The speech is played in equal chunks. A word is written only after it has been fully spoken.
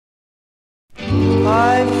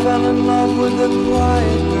I fell in love with a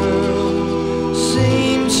quiet girl,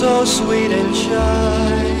 seemed so sweet and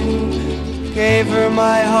shy. Gave her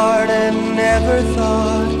my heart and never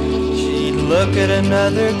thought she'd look at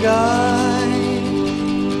another guy.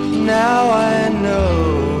 Now I know.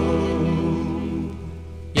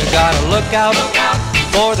 You gotta look out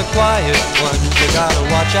for the quiet ones. You gotta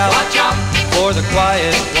watch out for the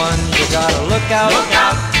quiet ones. You gotta look out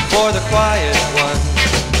for the quiet ones.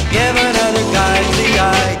 Give another guy the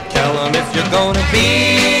eye. Tell him if you're gonna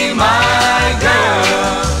be my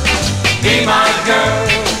girl, be my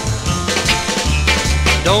girl.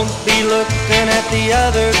 Don't be looking at the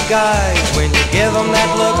other guys. When you give them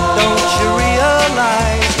that look, don't you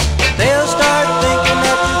realize they'll start thinking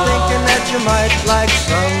that you might like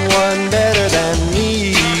someone better than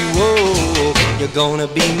me. Whoa, you're gonna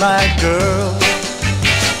be my girl,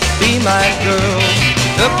 be my girl.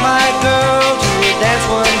 Took my girl to a dance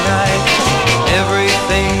one night,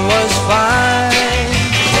 everything was fine.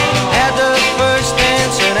 Had the first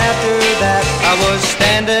dance and after that I was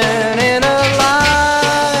standing in a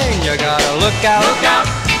line. You gotta look out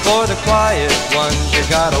for the quiet ones. You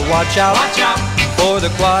gotta watch out for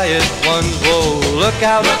the quiet ones. Whoa, look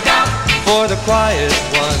out for the quiet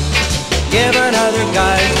ones. Give another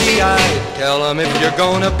guy the eye. Tell him if you're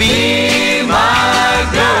gonna be my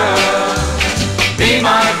girl, be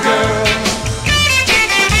my girl.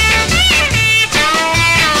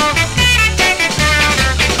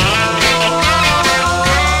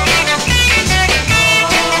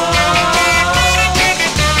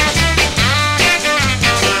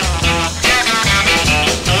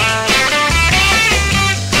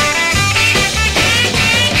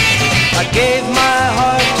 I gave my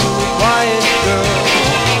heart to a quiet girl,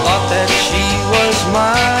 thought that she was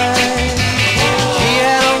mine. She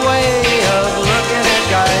had a way of looking at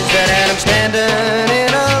guys that had them standing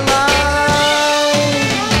in a line.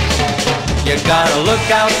 You gotta look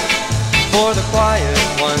out for the quiet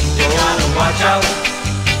ones. You gotta watch out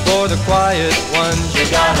for the quiet ones. You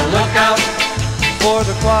gotta look out for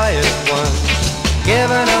the quiet ones. Give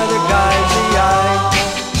another guy the eye.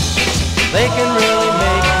 They can really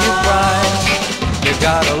make you cry. You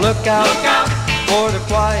gotta look out for the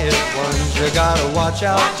quiet ones. You gotta watch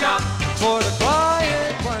out for the quiet ones.